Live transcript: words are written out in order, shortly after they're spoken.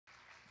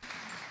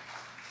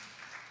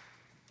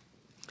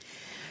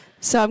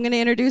So I'm going to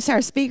introduce our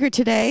speaker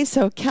today.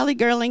 So Kelly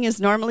Gerling is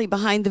normally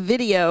behind the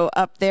video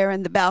up there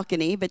in the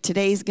balcony, but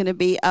today's going to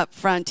be up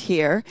front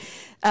here.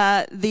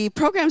 The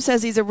program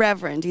says he's a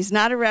reverend. He's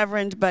not a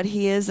reverend, but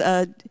he is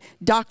a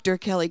Dr.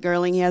 Kelly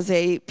Gerling. He has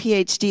a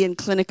PhD in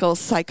clinical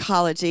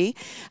psychology.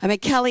 I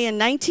met Kelly in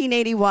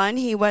 1981.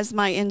 He was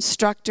my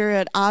instructor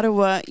at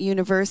Ottawa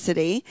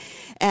University,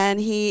 and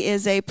he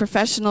is a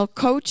professional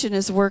coach and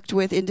has worked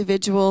with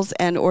individuals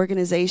and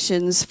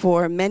organizations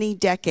for many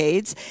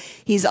decades.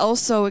 He's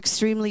also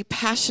extremely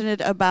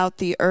passionate about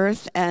the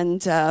earth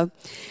and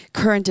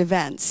current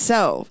events.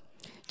 So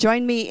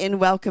join me in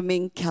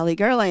welcoming Kelly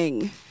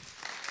Gerling.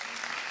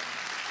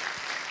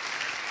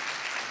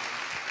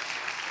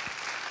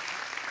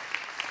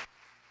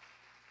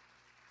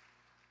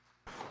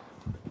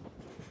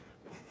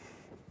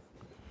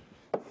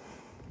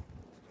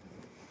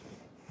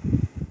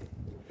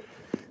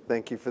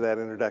 Thank you for that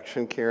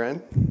introduction,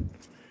 Karen.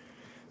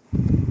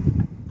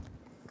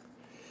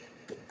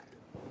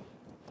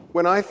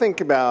 When I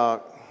think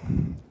about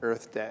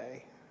Earth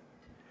Day,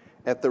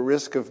 at the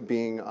risk of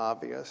being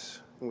obvious,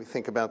 when we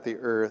think about the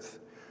Earth,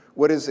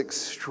 what is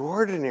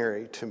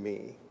extraordinary to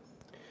me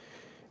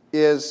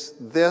is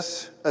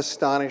this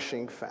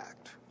astonishing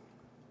fact.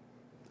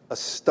 A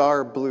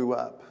star blew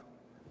up,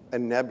 a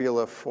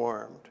nebula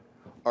formed,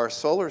 our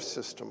solar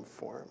system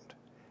formed,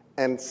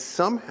 and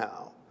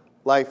somehow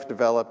life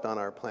developed on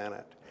our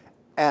planet.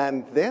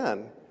 And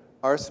then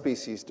our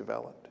species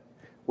developed.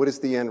 What is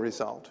the end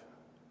result?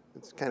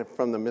 It's kind of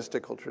from the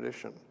mystical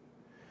tradition.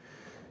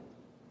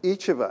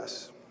 Each of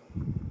us,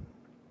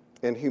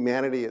 and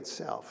humanity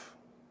itself,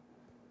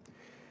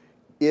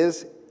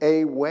 is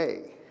a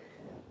way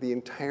the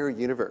entire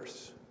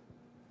universe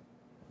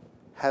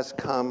has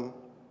come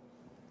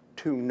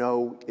to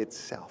know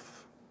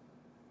itself.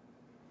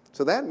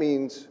 So that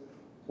means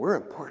we're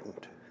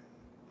important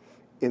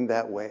in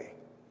that way.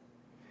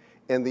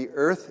 And the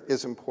Earth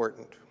is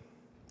important.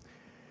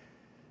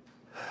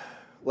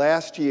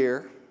 Last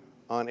year,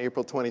 on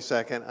April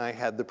 22nd, I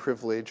had the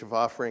privilege of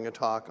offering a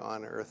talk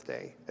on Earth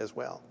Day as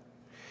well.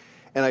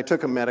 And I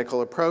took a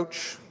medical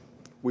approach.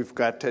 We've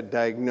got to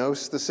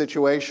diagnose the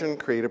situation,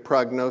 create a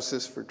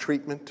prognosis for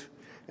treatment,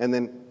 and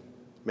then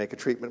make a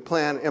treatment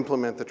plan,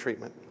 implement the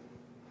treatment.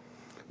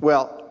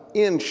 Well,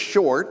 in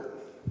short,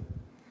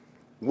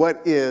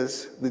 what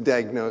is the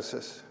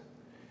diagnosis?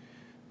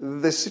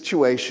 The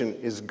situation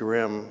is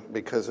grim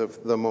because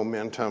of the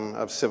momentum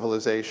of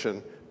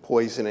civilization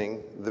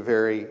poisoning the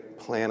very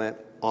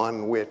planet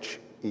on which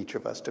each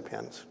of us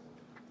depends.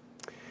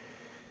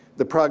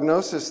 The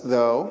prognosis,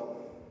 though,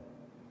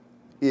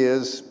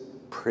 is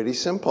pretty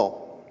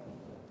simple.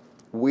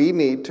 We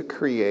need to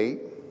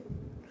create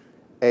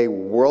a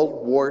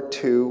World War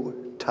II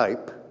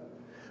type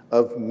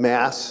of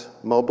mass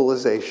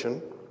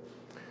mobilization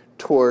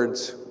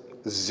towards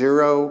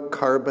zero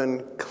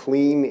carbon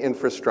clean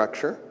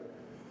infrastructure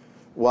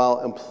while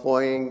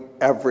employing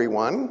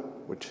everyone,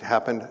 which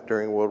happened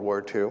during World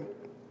War II,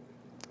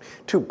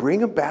 to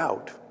bring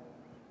about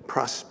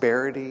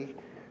prosperity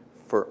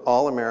for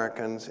all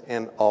Americans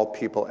and all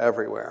people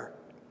everywhere.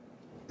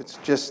 It's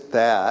just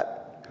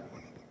that.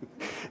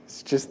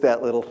 It's just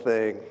that little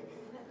thing.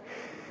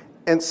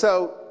 And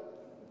so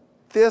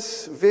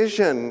this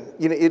vision,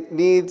 it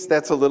needs,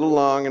 that's a little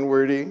long and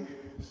wordy,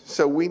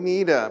 so we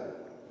need a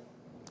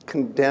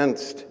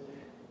condensed,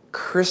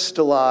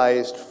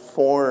 crystallized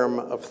form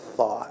of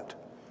thought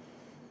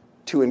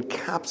to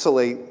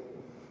encapsulate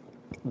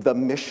the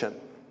mission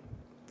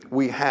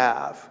we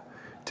have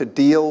to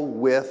deal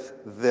with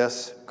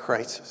this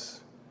crisis.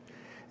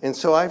 And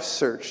so I've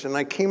searched, and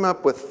I came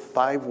up with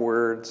 5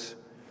 words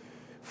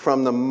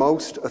from the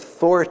most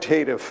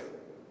authoritative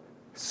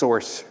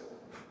source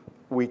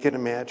we can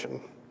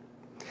imagine.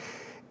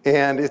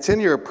 And it's in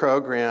your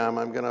program.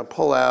 I'm going to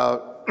pull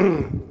out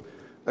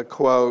a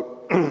quote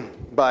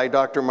by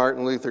Dr.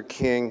 Martin Luther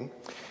King.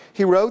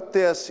 He wrote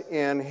this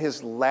in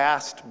his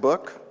last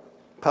book,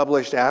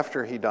 published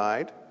after he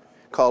died,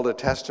 called A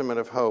Testament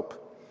of Hope.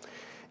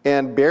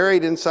 And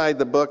buried inside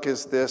the book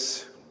is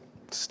this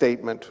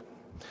statement: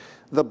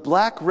 the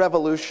Black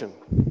Revolution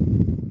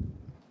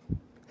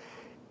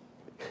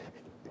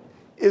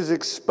is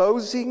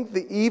exposing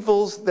the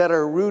evils that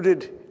are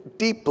rooted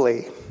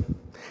deeply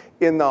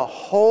in the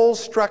whole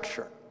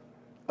structure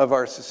of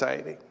our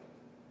society.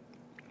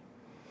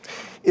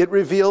 It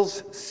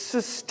reveals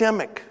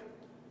systemic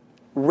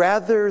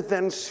rather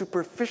than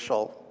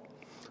superficial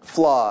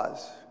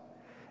flaws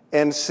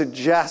and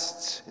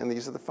suggests, and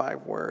these are the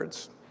 5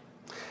 words,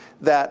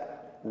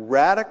 that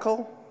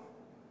radical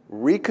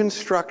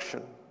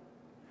reconstruction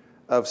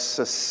of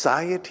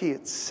society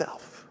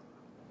itself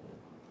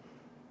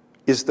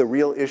is the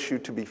real issue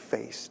to be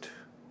faced.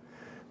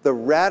 The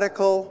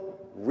radical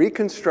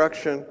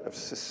reconstruction of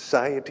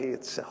society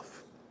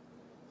itself.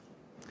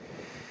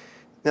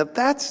 Now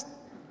that's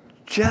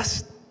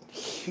just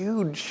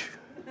huge.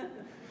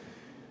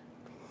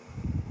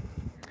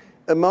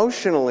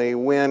 Emotionally,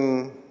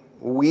 when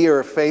we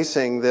are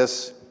facing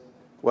this,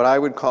 what I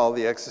would call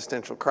the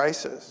existential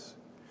crisis,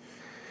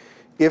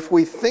 If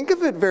we think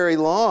of it very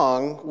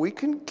long, we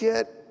can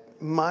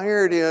get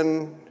mired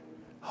in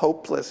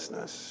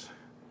hopelessness.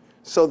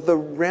 So the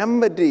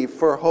remedy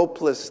for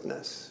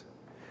hopelessness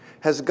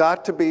has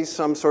got to be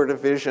some sort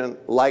of vision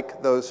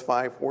like those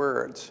 5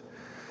 words.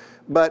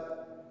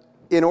 But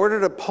in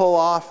order to pull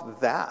off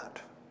that,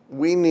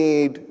 we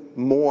need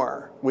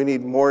more. We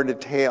need more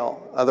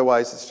detail.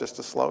 Otherwise, it's just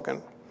a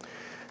slogan.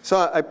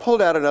 So I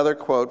pulled out another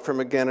quote from,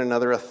 again,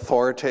 another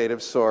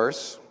authoritative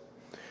source.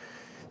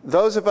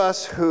 Those of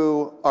us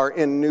who are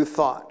in new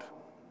thought,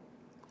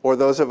 or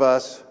those of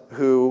us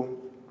who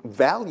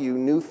value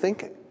new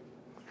thinking,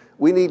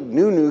 we need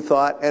new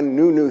thought and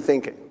new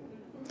thinking.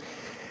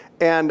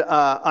 And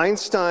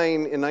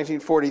Einstein in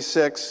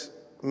 1946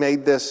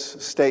 made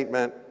this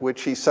statement,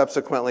 which he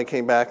subsequently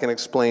came back and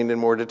explained in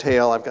more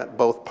detail. I've got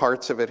both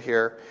parts of it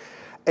here.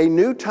 A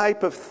new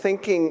type of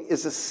thinking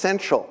is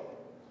essential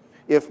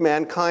if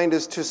mankind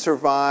is to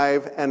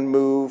survive and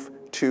move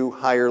to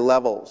higher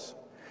levels.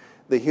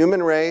 The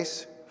human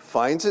race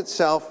finds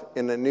itself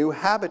in a new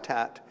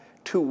habitat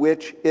to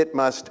which it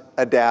must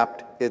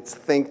adapt its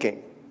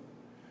thinking.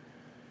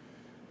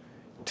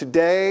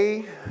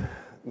 Today,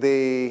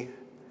 the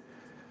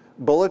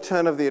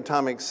Bulletin of the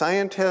Atomic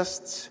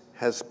Scientists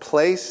has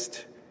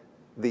placed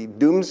the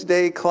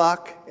doomsday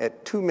clock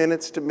at 2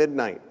 minutes to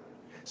midnight.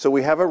 So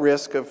we have a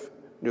risk of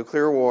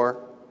nuclear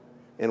war,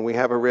 and we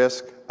have a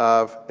risk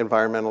of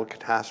environmental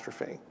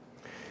catastrophe.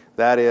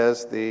 That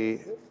is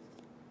the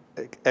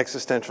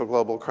existential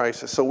global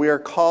crisis. So we are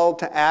called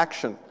to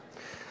action.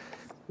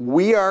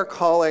 We are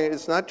calling,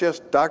 it's not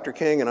just Dr.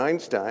 King and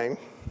Einstein,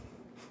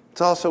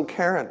 it's also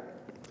Karen.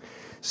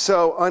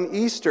 So on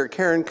Easter,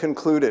 Karen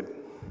concluded,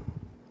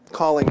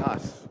 calling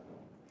us.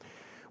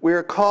 We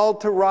are called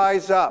to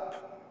rise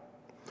up.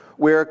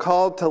 We are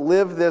called to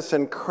live this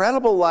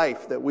incredible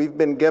life that we've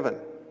been given.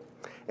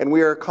 And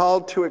we are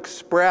called to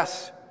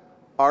express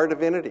our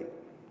divinity.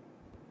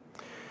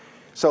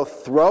 So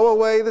throw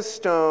away the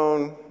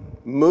stone,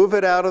 move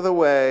it out of the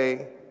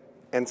way,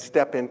 and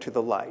step into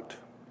the light.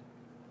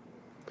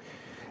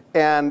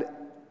 And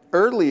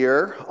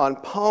earlier on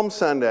Palm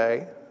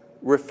Sunday,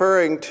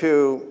 referring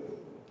to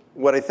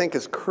what I think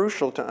is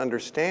crucial to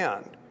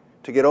understand,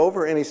 to get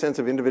over any sense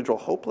of individual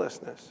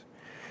hopelessness,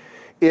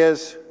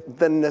 is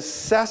the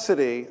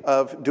necessity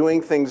of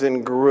doing things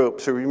in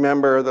groups. So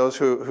remember, those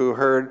who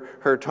heard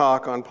her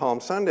talk on Palm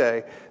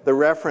Sunday, the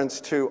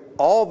reference to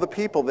all the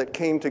people that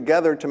came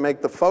together to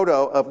make the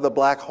photo of the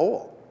black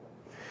hole.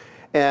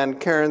 And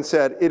Karen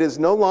said, it is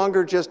no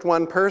longer just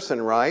one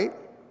person, right?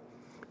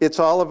 It's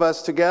all of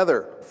us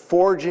together,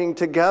 forging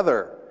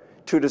together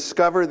to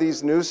discover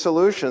these new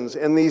solutions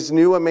and these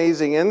new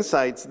amazing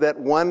insights that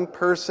one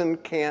person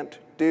can't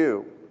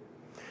do.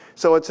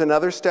 So it's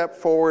another step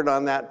forward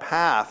on that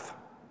path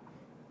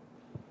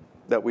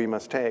that we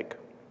must take.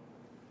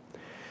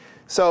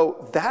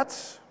 So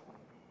that's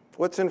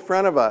what's in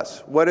front of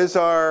us. What is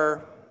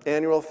our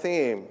annual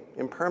theme?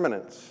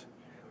 Impermanence.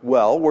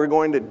 Well, we're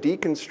going to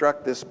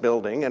deconstruct this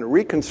building and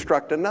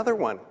reconstruct another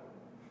one.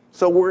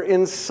 So we're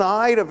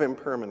inside of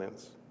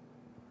impermanence.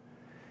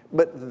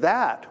 But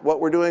that, what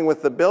we're doing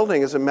with the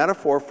building, is a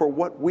metaphor for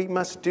what we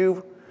must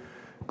do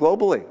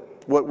globally,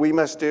 what we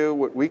must do,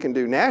 what we can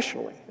do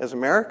nationally as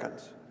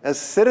Americans, as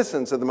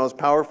citizens of the most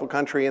powerful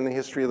country in the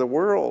history of the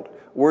world.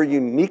 We're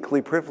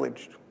uniquely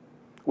privileged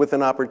with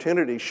an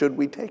opportunity, should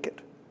we take it,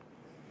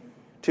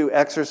 to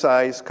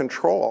exercise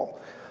control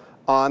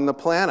on the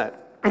planet.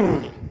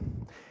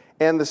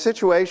 And the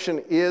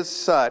situation is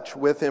such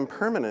with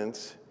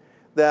impermanence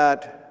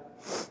that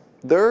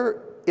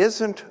there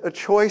isn't a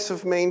choice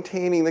of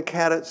maintaining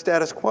the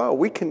status quo.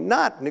 We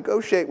cannot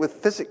negotiate with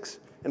physics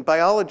and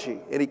biology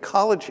and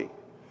ecology.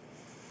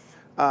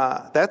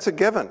 That's a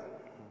given.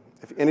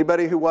 If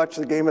anybody who watched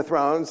the Game of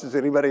Thrones, does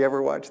anybody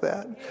ever watch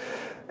that?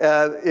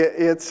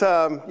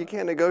 You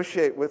can't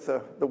negotiate with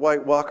the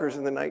White Walkers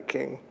and the Night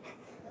King.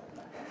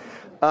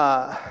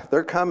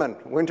 They're coming.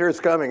 Winter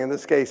is coming. In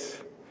this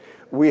case,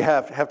 we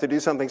have to do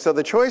something. So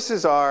the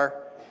choices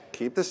are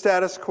keep the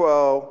status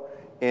quo,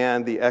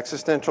 and the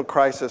existential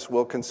crisis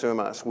will consume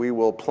us. We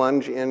will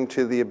plunge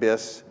into the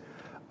abyss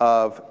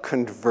of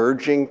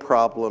converging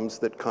problems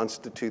that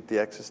constitute the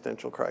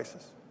existential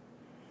crisis.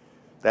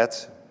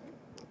 That's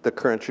the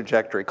current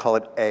trajectory. Call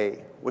it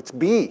A. What's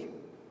B?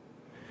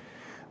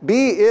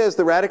 B is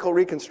the radical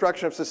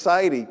reconstruction of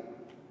society.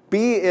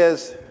 B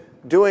is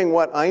doing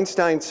what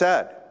Einstein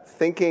said,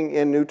 thinking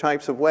in new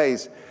types of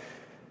ways.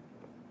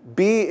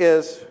 B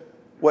is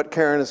what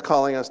Karen is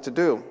calling us to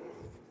do.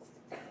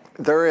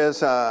 There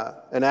is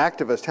an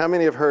activist. How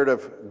many have heard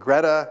of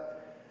Greta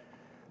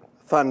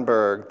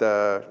Thunberg,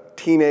 the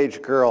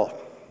teenage girl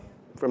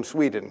from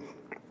Sweden?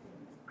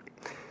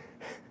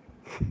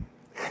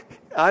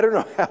 I don't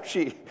know how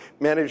she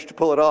managed to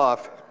pull it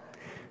off.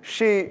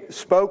 She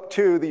spoke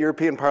to the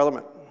European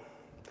Parliament.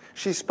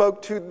 She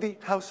spoke to the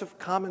House of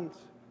Commons.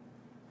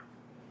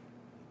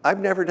 I've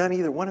never done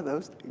either one of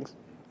those things.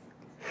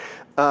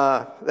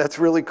 That's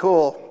really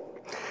cool.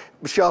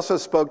 She also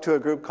spoke to a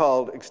group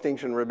called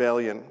Extinction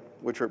Rebellion,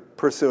 which are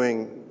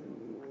pursuing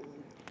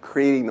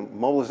creating the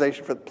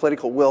mobilization for the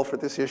political will for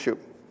this issue,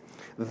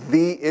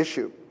 the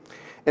issue.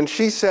 And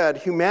she said,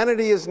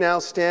 humanity is now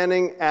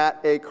standing at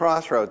a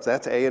crossroads.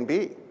 That's A and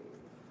B.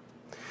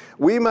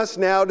 We must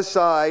now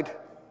decide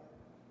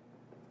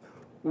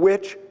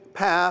which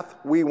path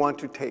we want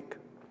to take.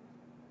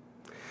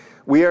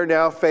 We are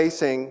now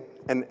facing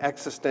an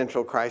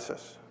existential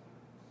crisis.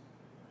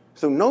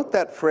 So note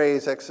that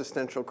phrase,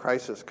 existential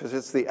crisis, because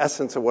it's the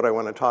essence of what I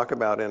want to talk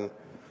about in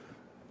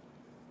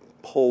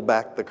Pull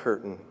Back the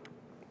Curtain,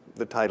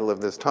 the title of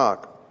this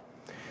talk.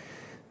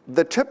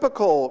 The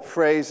typical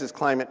phrase is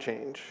climate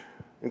change.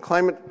 And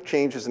climate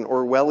change is an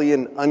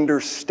Orwellian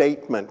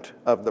understatement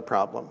of the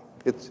problem.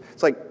 It's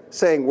like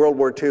saying World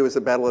War II is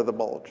the Battle of the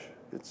Bulge.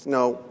 It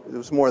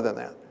was more than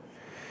that.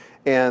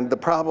 And the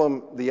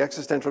problem, the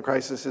existential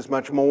crisis, is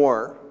much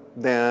more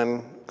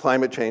than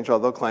climate change,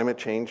 although climate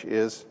change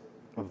is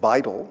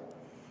vital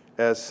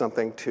as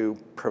something to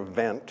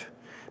prevent.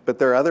 But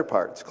there are other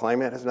parts.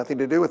 Climate has nothing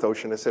to do with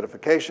ocean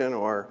acidification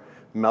or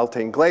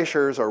melting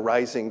glaciers or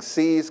rising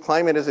seas.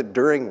 Climate is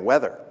enduring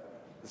weather.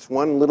 It's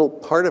one little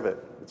part of it.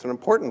 It's an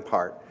important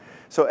part.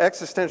 So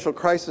existential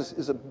crisis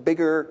is a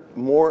bigger,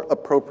 more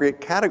appropriate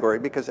category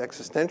because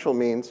existential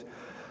means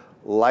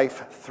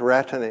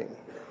life-threatening,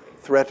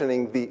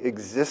 threatening the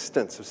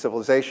existence of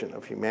civilization,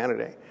 of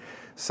humanity.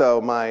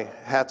 So my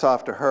hat's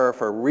off to her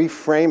for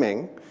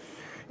reframing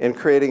and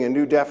creating a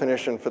new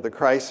definition for the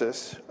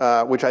crisis,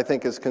 which I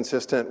think is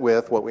consistent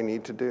with what we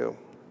need to do.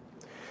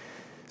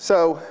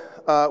 So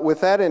with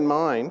that in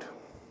mind,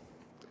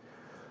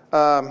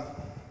 what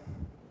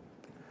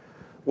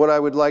I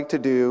would like to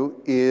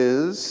do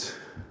is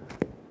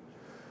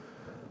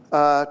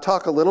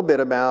talk a little bit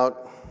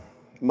about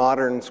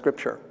modern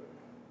scripture,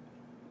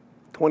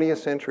 20th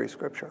century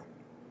scripture.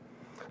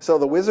 So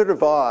The Wizard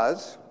of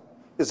Oz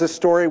is a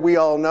story we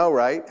all know,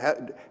 right?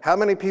 How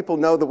many people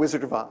know The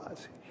Wizard of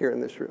Oz here in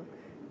this room?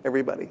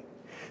 Everybody.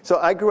 So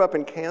I grew up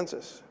in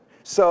Kansas.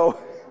 So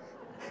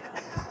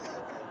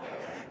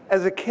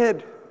as a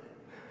kid,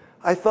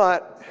 I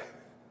thought,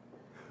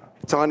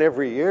 it's on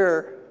every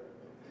year.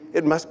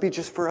 It must be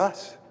just for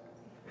us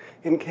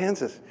in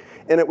Kansas.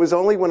 And it was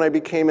only when I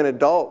became an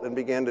adult and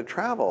began to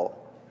travel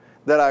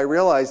that I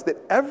realized that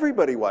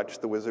everybody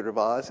watched The Wizard of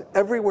Oz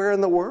everywhere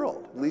in the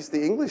world, at least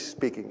the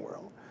English-speaking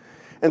world.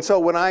 And so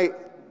when I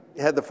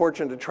had the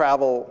fortune to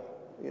travel,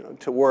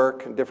 to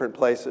work in different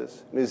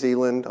places, New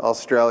Zealand,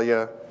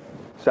 Australia,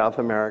 South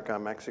America,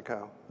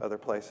 Mexico, other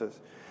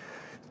places,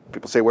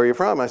 people say, where are you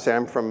from? I say,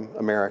 I'm from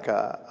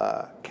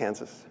America,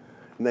 Kansas.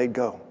 And they'd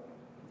go,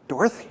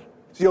 Dorothy.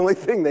 It's the only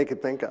thing they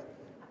could think of.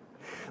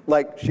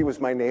 Like she was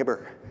my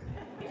neighbor.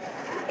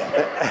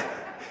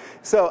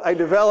 So I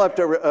developed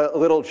a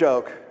little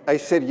joke. I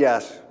said,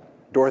 yes,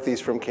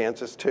 Dorothy's from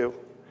Kansas too.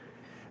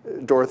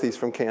 Dorothy's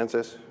from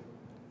Kansas,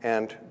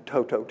 and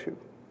Toto too.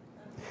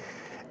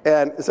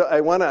 And so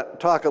I want to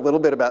talk a little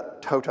bit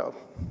about Toto.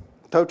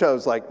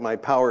 Toto's like my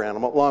power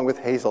animal, along with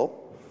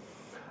Hazel.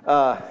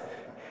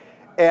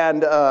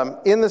 And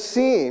in the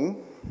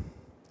scene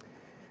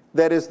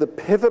that is the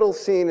pivotal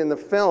scene in the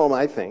film,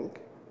 I think,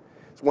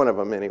 it's one of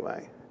them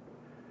anyway,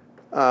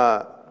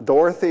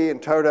 Dorothy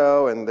and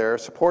Toto and their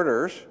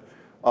supporters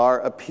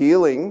are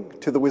appealing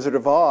to the Wizard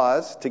of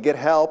Oz to get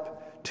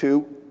help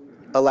to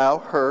allow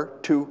her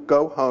to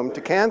go home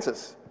to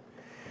Kansas.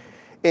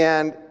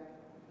 And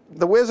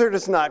the wizard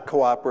is not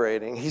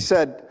cooperating. He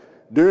said,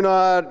 do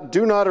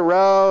not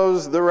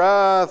arouse the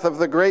wrath of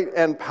the great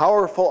and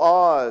powerful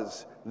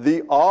Oz.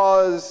 The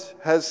Oz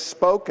has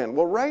spoken.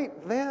 Well, right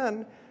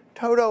then,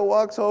 Toto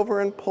walks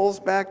over and pulls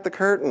back the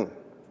curtain.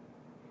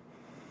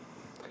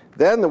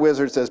 Then the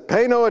wizard says,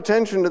 pay no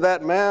attention to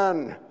that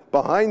man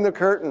behind the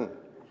curtain.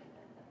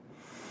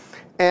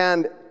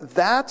 And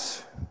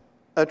that's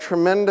a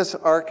tremendous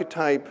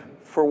archetype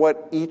for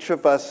what each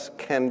of us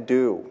can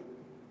do.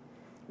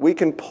 We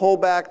can pull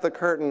back the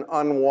curtain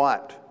on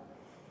what?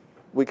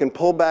 We can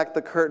pull back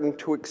the curtain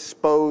to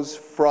expose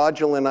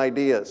fraudulent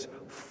ideas,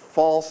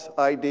 false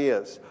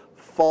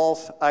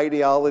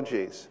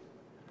ideologies,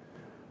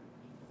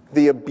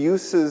 the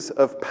abuses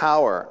of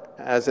power,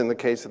 as in the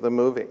case of the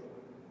movie.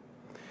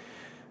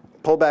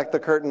 Pull back the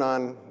curtain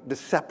on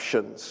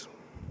deceptions.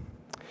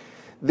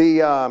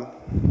 The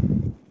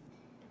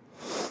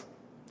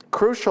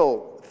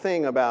crucial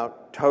thing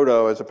about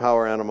Toto as a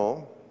power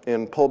animal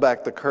and pull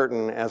back the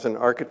curtain as an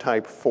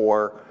archetype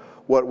for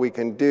what we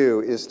can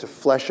do is to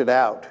flesh it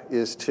out,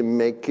 is to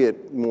make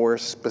it more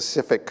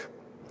specific.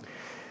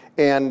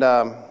 And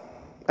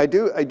I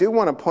do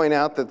want to point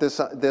out that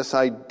this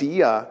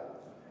idea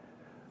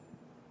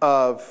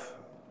of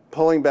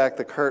pulling back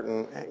the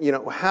curtain,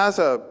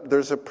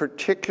 there's a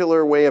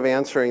particular way of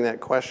answering that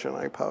question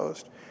I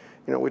posed,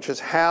 which is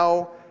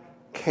how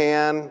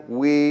can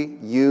we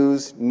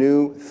use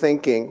new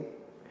thinking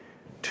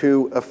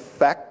to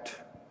affect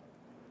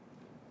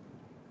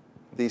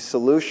the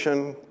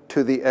solution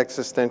to the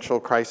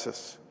existential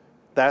crisis?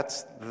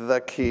 That's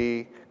the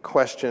key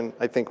question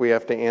I think we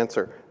have to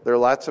answer. There are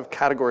lots of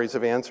categories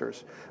of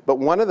answers, but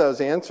one of those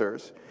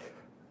answers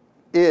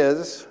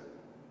is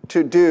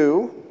to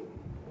do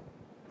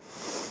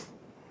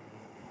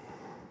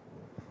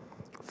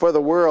for the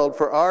world,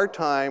 for our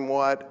time,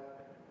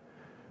 what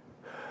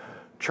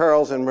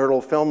Charles and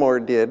Myrtle Fillmore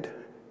did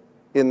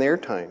in their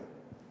time.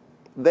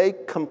 They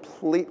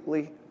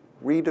completely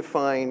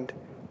redefined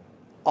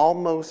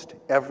almost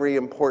every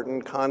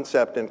important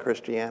concept in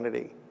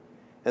Christianity,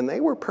 and they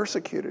were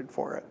persecuted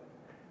for it.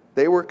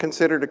 They were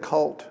considered a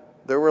cult.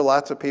 There were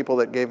lots of people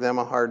that gave them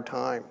a hard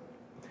time.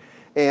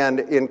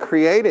 And in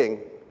creating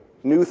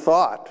new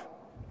thought,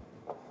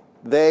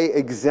 they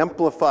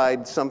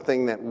exemplified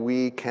something that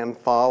we can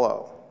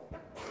follow.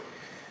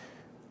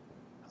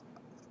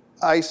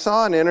 I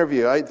saw an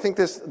interview. I think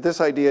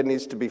this idea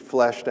needs to be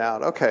fleshed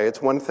out. Okay,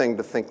 it's one thing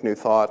to think new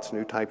thoughts,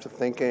 new types of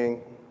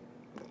thinking,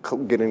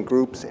 get in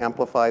groups,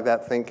 amplify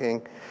that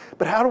thinking.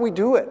 But how do we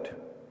do it?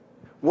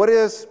 What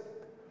is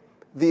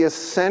the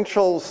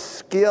essential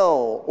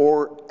skill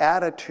or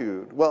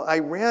attitude? Well, I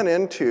ran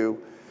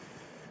into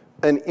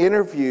an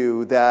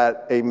interview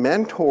that a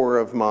mentor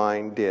of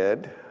mine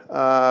did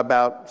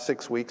about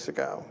 6 weeks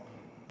ago.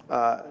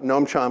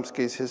 Noam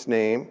Chomsky's his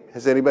name.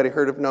 Has anybody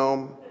heard of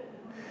Noam?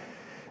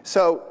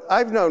 So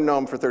I've known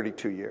Noam for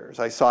 32 years.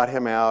 I sought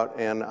him out,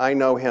 and I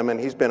know him, and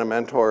he's been a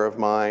mentor of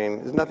mine.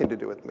 It has nothing to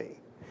do with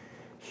me.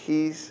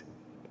 He's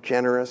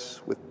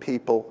generous with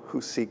people who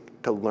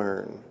seek to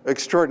learn,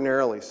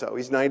 extraordinarily so.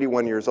 He's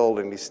 91 years old,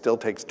 and he still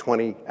takes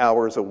 20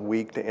 hours a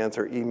week to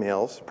answer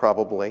emails,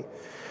 probably.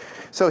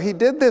 So he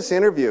did this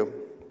interview,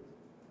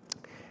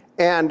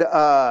 and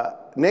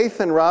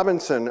Nathan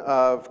Robinson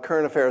of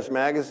Current Affairs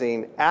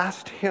magazine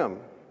asked him,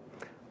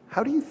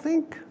 how do you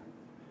think?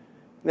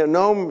 Now,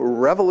 Noam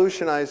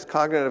revolutionized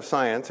cognitive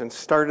science and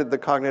started the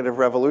cognitive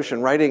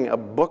revolution, writing a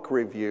book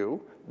review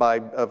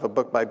of a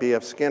book by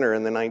B.F. Skinner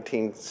in the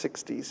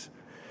 1960s.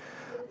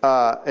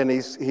 And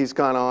he's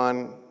gone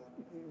on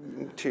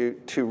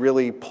to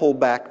really pull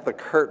back the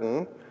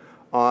curtain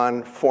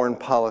on foreign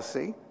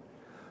policy.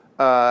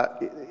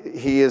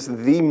 He is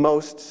the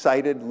most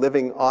cited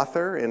living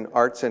author in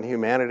arts and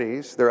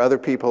humanities. There are other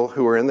people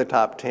who are in the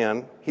top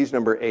 10. He's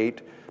number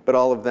 8, but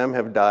all of them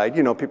have died.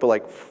 You know, people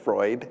like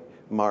Freud,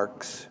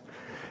 Marx.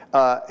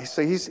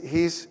 So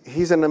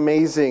he's an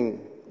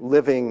amazing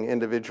living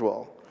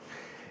individual.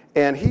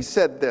 And he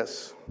said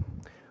this,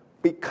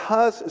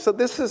 so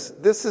this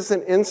is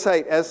an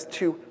insight as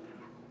to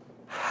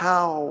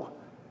how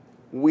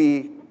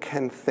we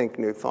can think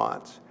new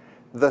thoughts,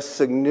 the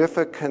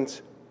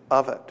significance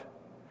of it,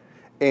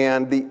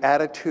 and the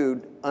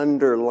attitude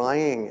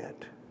underlying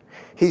it.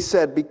 He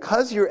said,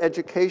 because your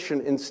education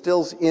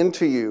instills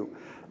into you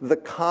the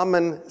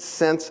common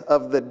sense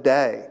of the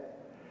day,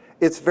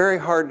 it's very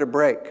hard to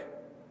break.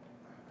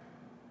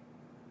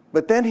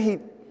 But then he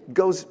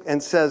goes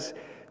and says,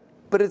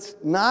 but it's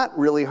not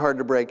really hard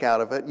to break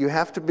out of it. You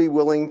have to be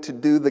willing to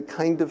do the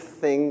kind of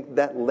thing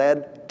that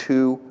led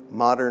to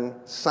modern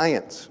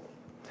science.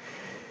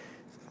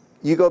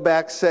 You go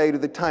back, say, to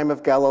the time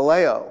of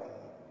Galileo.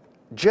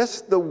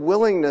 Just the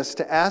willingness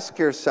to ask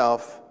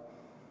yourself,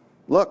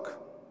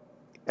 look,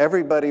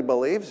 everybody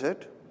believes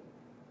it.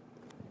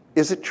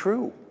 Is it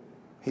true?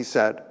 He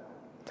said.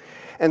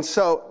 And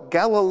so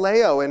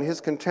Galileo and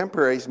his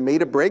contemporaries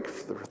made a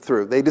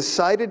breakthrough. They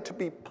decided to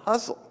be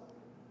puzzled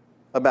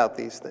about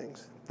these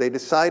things. They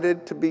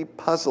decided to be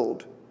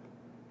puzzled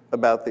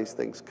about these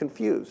things,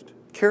 confused,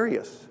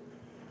 curious.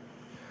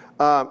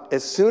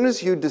 As soon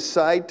as you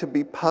decide to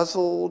be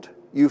puzzled,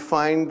 you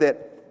find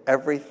that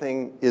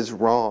everything is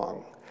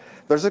wrong.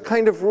 There's a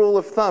kind of rule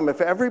of thumb. If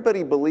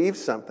everybody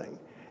believes something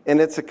and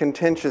it's a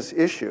contentious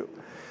issue,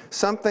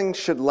 something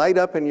should light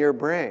up in your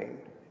brain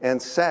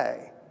and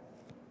say,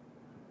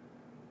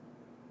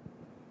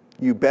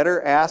 you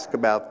better ask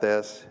about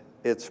this.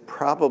 It's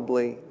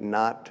probably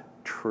not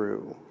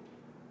true.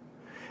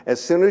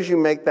 As soon as you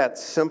make that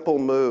simple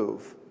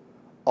move,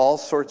 all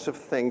sorts of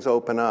things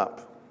open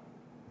up.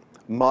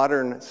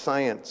 Modern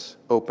science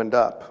opened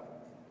up.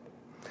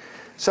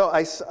 So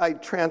I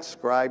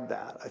transcribed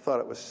that. I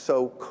thought it was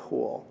so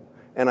cool.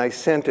 And I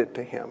sent it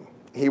to him.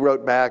 He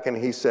wrote back and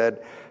he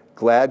said,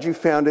 glad you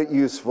found it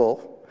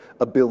useful.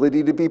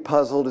 Ability to be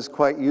puzzled is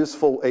quite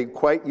useful, a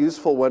quite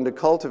useful one to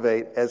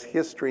cultivate, as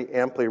history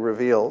amply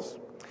reveals,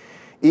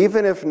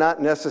 even if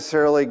not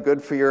necessarily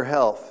good for your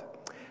health.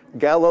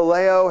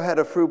 Galileo had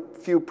a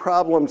few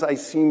problems I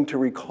seem to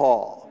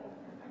recall.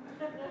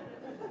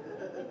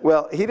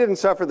 Well, he didn't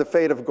suffer the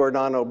fate of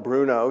Giordano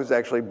Bruno, who's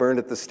actually burned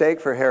at the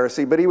stake for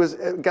heresy, but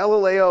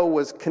Galileo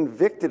was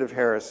convicted of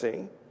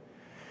heresy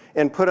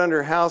and put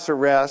under house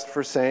arrest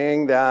for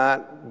saying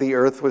that the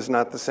earth was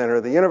not the center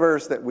of the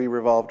universe, that we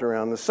revolved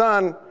around the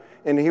sun,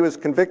 and he was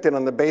convicted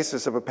on the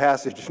basis of a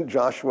passage in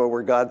Joshua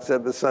where God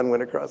said the sun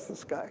went across the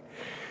sky.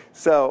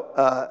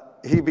 So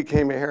he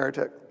became a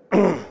heretic.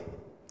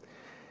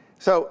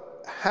 So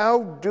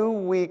how do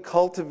we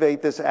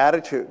cultivate this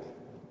attitude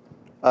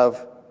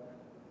of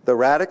the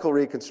radical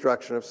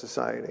reconstruction of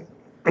society,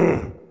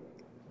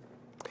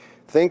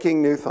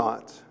 thinking new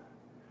thoughts,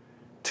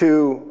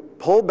 to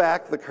pull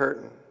back the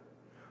curtain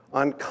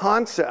on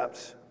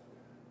concepts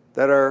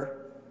that are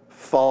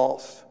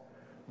false,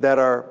 that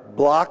are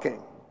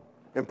blocking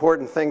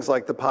important things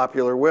like the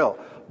popular will,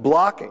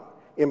 blocking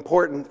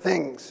important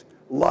things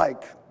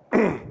like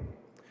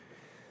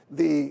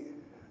the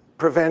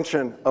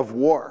prevention of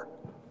war,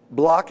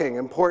 blocking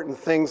important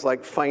things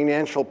like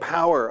financial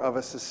power of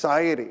a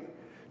society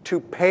to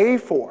pay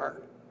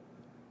for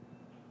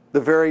the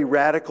very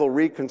radical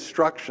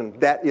reconstruction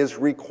that is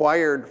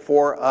required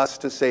for us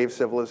to save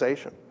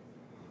civilization.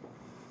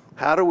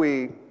 How do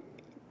we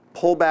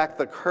pull back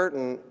the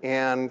curtain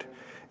and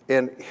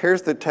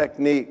here's the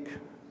technique: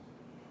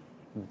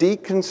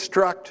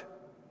 deconstruct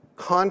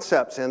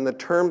concepts and the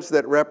terms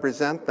that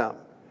represent them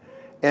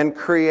and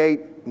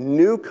create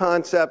new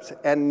concepts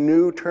and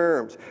new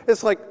terms.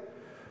 It's like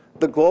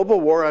the global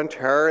war on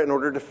terror in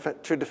order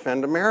to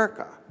defend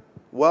America.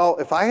 Well,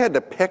 if I had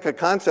to pick a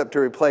concept to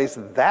replace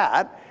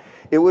that,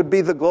 it would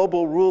be the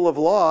global rule of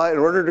law in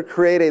order to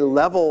create a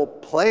level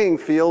playing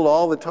field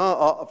all the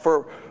time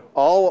for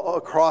all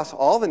across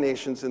all the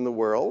nations in the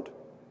world,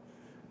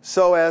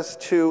 so as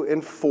to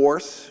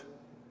enforce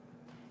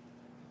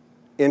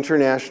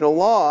international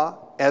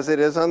law as it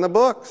is on the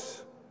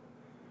books.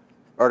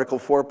 Article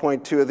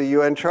 4.2 of the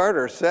UN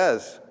Charter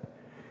says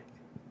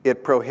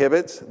it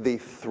prohibits the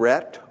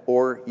threat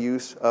or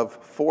use of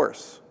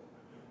force.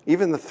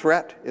 Even the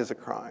threat is a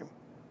crime.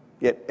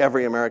 Yet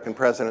every American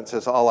president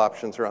says all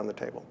options are on the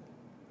table,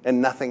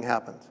 and nothing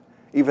happens,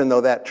 even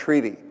though that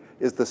treaty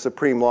is the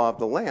supreme law of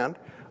the land,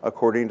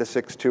 according to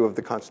 6.2 of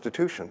the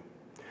Constitution.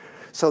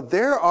 So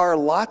there are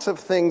lots of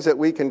things that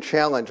we can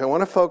challenge. I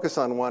want to focus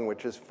on one,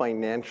 which is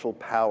financial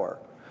power.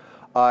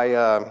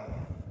 I've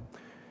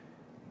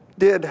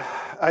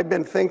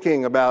been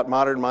thinking about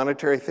modern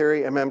monetary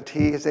theory,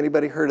 MMT. Has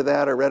anybody heard of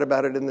that or read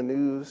about it in the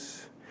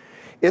news?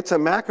 It's a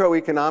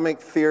macroeconomic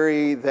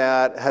theory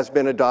that has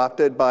been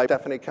adopted by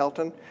Stephanie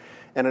Kelton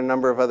and a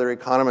number of other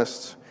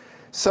economists.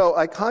 So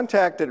I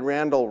contacted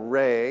Randall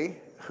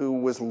Wray, who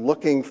was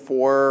looking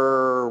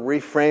for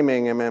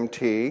reframing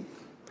MMT,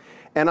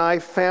 and I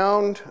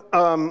found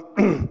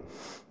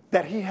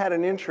that he had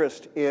an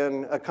interest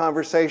in a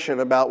conversation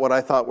about what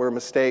I thought were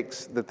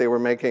mistakes that they were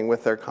making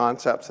with their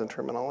concepts and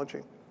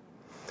terminology.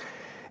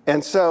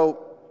 And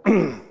so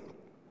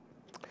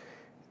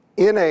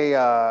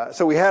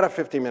so we had a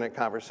 50-minute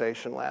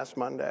conversation last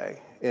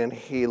Monday, and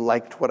he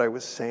liked what I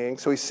was saying.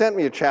 So he sent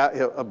me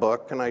a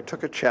book, and I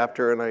took a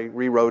chapter and I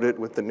rewrote it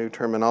with the new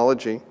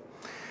terminology.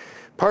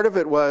 Part of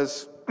it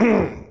was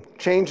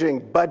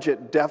changing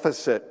budget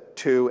deficit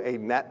to a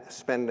net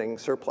spending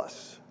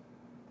surplus.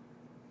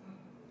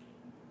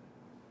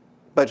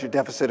 Budget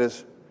deficit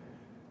is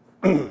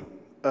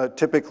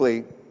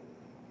typically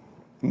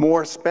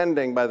more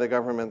spending by the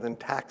government than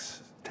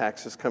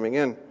taxes coming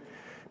in,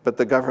 but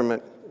the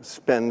government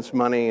spends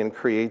money and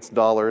creates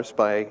dollars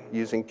by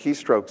using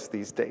keystrokes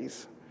these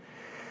days.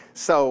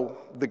 So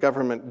the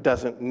government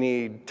doesn't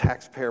need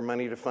taxpayer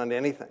money to fund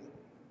anything.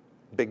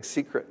 Big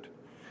secret.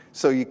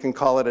 So you can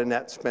call it a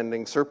net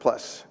spending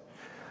surplus.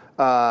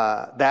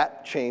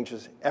 That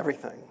changes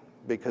everything,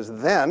 because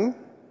then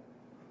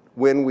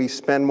when we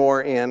spend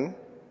more in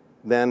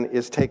than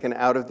is taken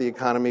out of the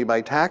economy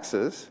by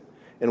taxes,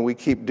 and we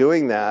keep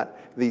doing that,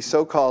 the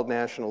so-called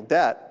national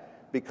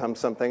debt becomes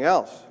something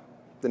else.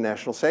 The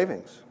national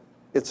savings.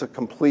 It's a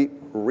complete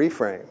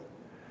reframe.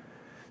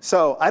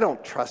 So I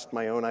don't trust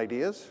my own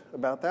ideas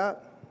about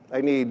that. I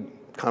need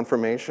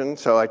confirmation.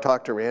 So I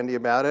talked to Randy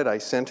about it. I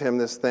sent him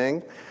this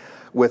thing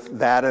with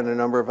that and a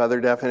number of other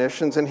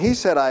definitions. And he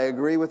said, I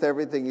agree with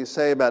everything you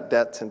say about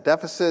debts and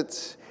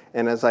deficits.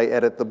 And as I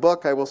edit the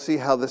book, I will see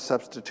how the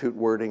substitute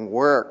wording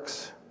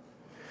works.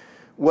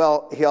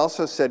 Well, he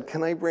also said,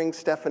 can I bring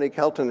Stephanie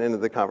Kelton into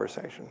the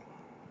conversation?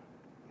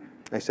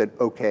 I said,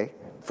 okay.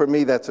 For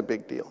me, that's a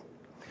big deal.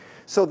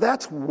 So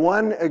that's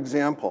one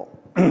example.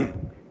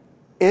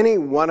 Any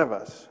one of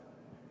us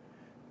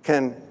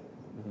can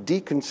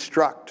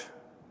deconstruct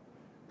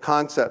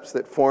concepts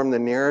that form the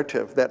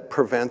narrative that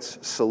prevents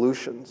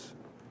solutions,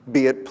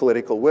 be it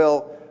political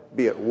will,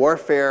 be it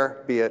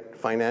warfare, be it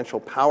financial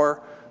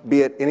power,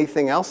 be it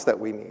anything else that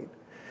we need.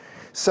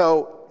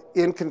 So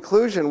in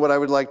conclusion, what I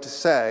would like to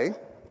say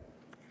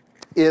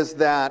is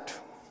that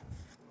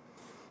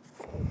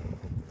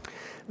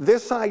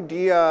this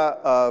idea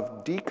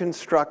of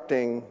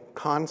deconstructing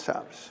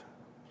concepts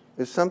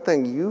is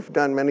something you've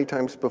done many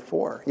times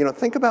before. You know,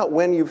 think about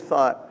when you've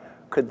thought,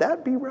 could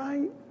that be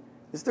right?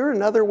 Is there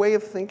another way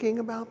of thinking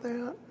about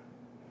that?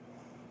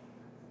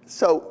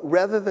 So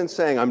rather than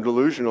saying, I'm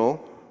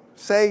delusional,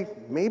 say,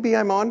 maybe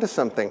I'm onto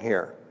something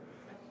here.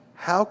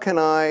 How can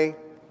I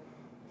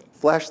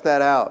flesh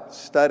that out,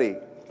 study,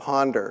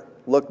 ponder,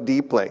 look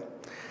deeply?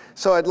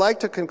 So I'd like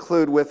to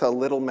conclude with a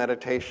little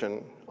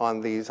meditation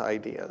on these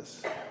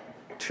ideas,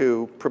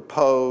 to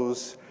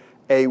propose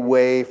a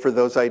way for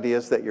those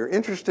ideas that you're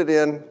interested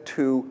in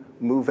to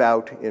move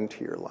out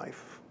into your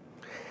life.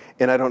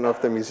 And I don't know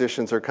if the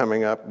musicians are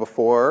coming up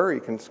before. You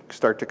can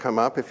start to come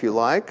up if you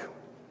like.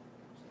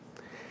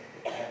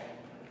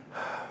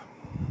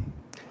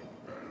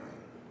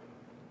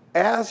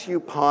 As you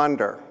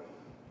ponder,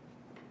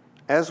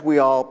 as we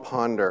all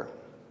ponder,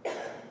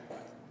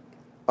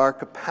 our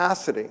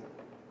capacity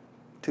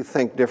to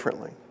think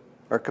differently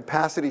our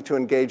capacity to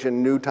engage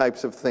in new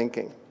types of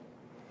thinking.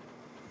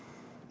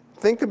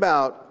 Think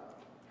about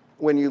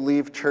when you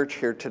leave church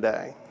here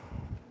today.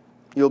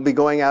 You'll be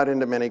going out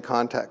into many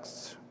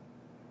contexts,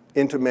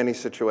 into many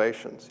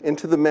situations,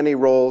 into the many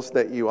roles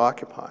that you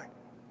occupy.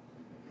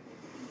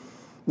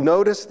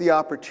 Notice the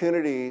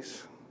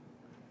opportunities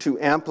to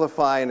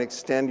amplify and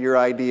extend your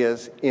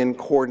ideas in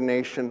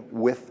coordination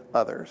with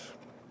others.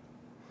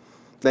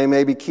 They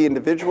may be key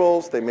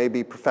individuals, they may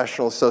be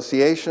professional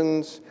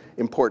associations,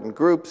 important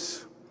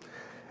groups,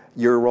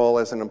 your role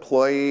as an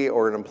employee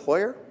or an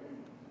employer,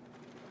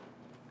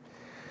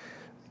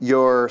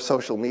 your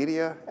social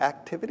media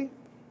activity,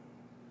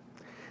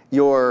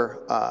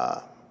 your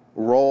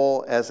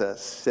role as a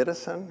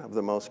citizen of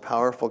the most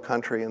powerful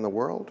country in the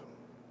world,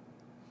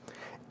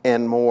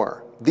 and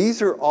more.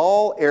 These are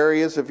all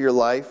areas of your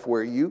life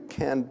where you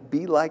can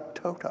be like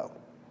Toto.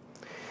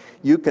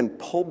 You can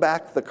pull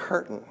back the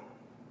curtain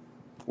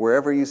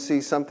wherever you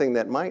see something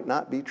that might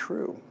not be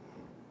true,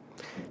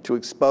 to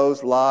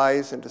expose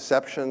lies and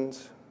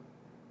deceptions,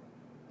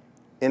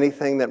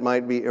 anything that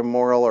might be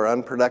immoral or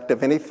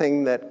unproductive,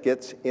 anything that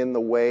gets in the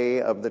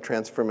way of the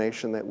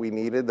transformation that we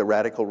needed, the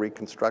radical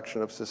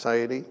reconstruction of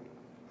society,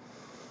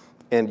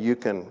 and you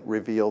can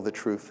reveal the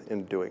truth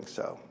in doing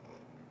so.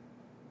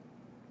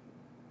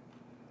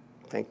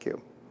 Thank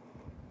you.